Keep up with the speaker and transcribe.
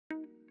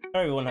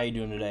Hey everyone, how you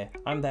doing today?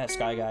 I'm that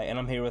Sky Guy, and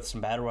I'm here with some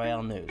Battle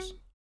Royale news.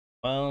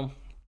 Well,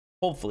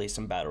 hopefully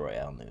some Battle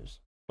Royale news.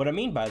 What I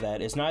mean by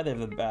that is neither of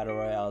the Battle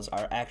Royales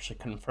are actually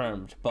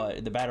confirmed,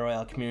 but the Battle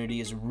Royale community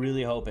is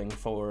really hoping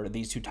for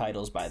these two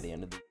titles by the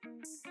end of the year.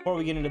 Before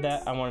we get into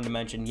that, I wanted to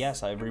mention,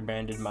 yes, I've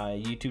rebranded my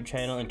YouTube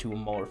channel into a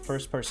more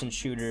first-person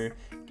shooter,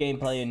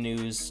 gameplay and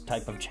news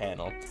type of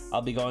channel.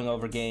 I'll be going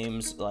over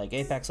games like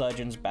Apex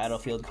Legends,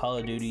 Battlefield, Call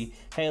of Duty,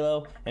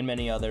 Halo, and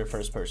many other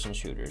first-person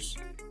shooters.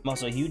 I'm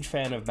also a huge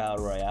fan of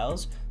Battle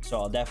Royales, so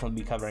I'll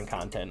definitely be covering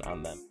content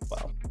on them as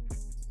well.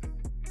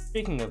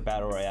 Speaking of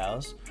Battle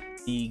Royales,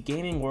 the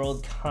gaming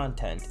world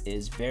content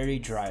is very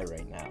dry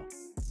right now.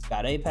 You've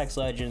got Apex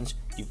Legends,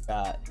 you've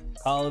got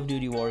Call of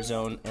Duty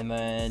Warzone, and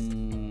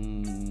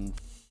then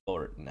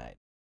Fortnite.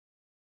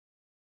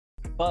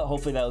 But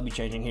hopefully that will be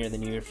changing here in the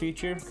near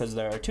future, because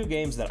there are two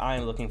games that I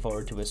am looking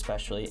forward to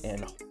especially,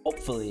 and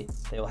hopefully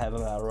they will have a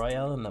Battle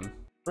Royale in them.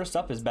 First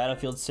up is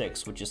Battlefield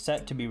 6, which is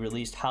set to be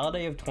released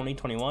holiday of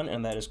 2021,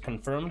 and that is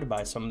confirmed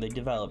by some of the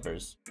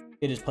developers.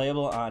 It is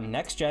playable on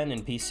next gen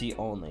and PC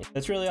only.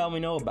 That's really all we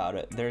know about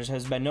it. There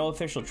has been no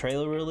official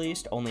trailer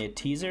released, only a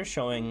teaser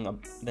showing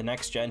the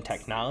next gen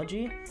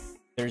technology.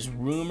 There's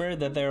rumor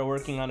that they're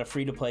working on a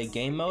free-to-play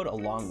game mode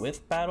along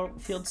with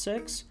Battlefield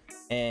 6,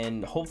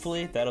 and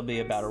hopefully that'll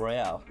be a Battle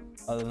Royale.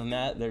 Other than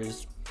that,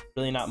 there's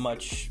really not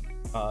much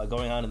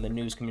going on in the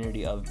news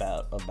community of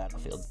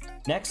Battlefield.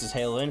 Next is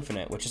Halo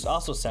Infinite, which is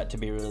also set to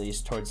be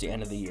released towards the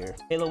end of the year.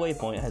 Halo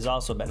Waypoint has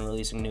also been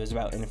releasing news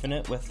about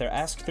Infinite with their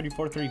Ask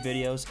 343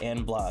 videos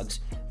and blogs.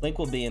 Link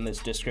will be in the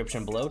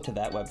description below to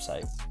that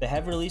website. They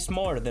have released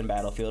more than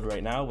Battlefield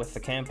right now with the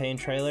campaign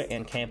trailer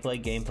and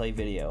gameplay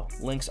video.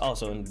 Links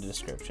also in the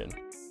description.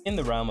 In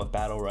the realm of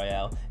Battle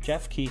Royale,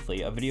 Jeff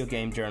Keithley, a video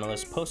game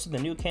journalist, posted the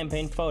new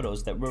campaign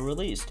photos that were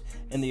released,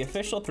 and the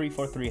official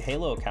 343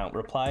 Halo account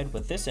replied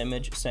with this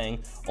image saying,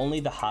 "Only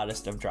the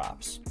hottest of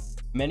drops."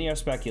 Many are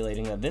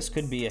speculating that this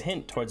could be a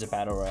hint towards a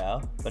Battle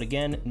Royale, but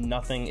again,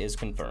 nothing is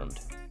confirmed.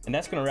 And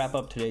that's going to wrap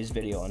up today's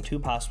video on two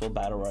possible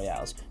Battle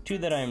Royales, two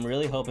that I am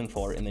really hoping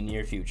for in the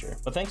near future.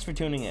 But thanks for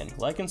tuning in.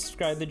 Like and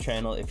subscribe to the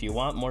channel if you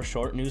want more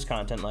short news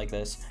content like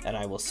this, and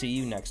I will see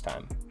you next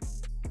time.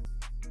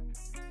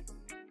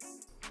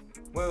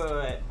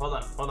 Wait, hold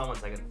on 1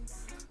 second.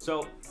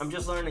 So, I'm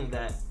just learning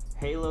that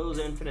Halo's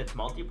Infinite's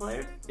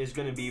multiplayer is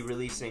going to be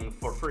releasing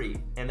for free,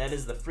 and that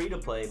is the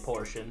free-to-play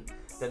portion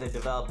that the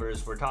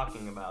developers were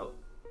talking about.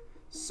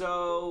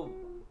 So,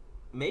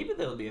 maybe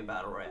there'll be a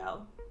Battle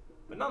Royale,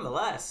 but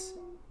nonetheless,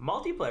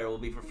 multiplayer will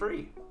be for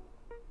free.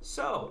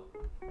 So,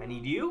 I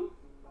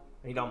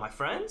need all my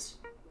friends,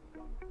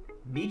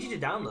 need you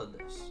to download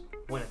this,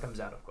 when it comes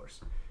out, of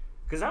course,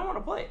 because I want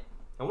to play it,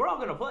 and we're all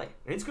going to play,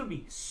 and it's going to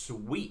be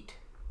sweet.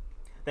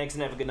 Thanks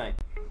and have a good night.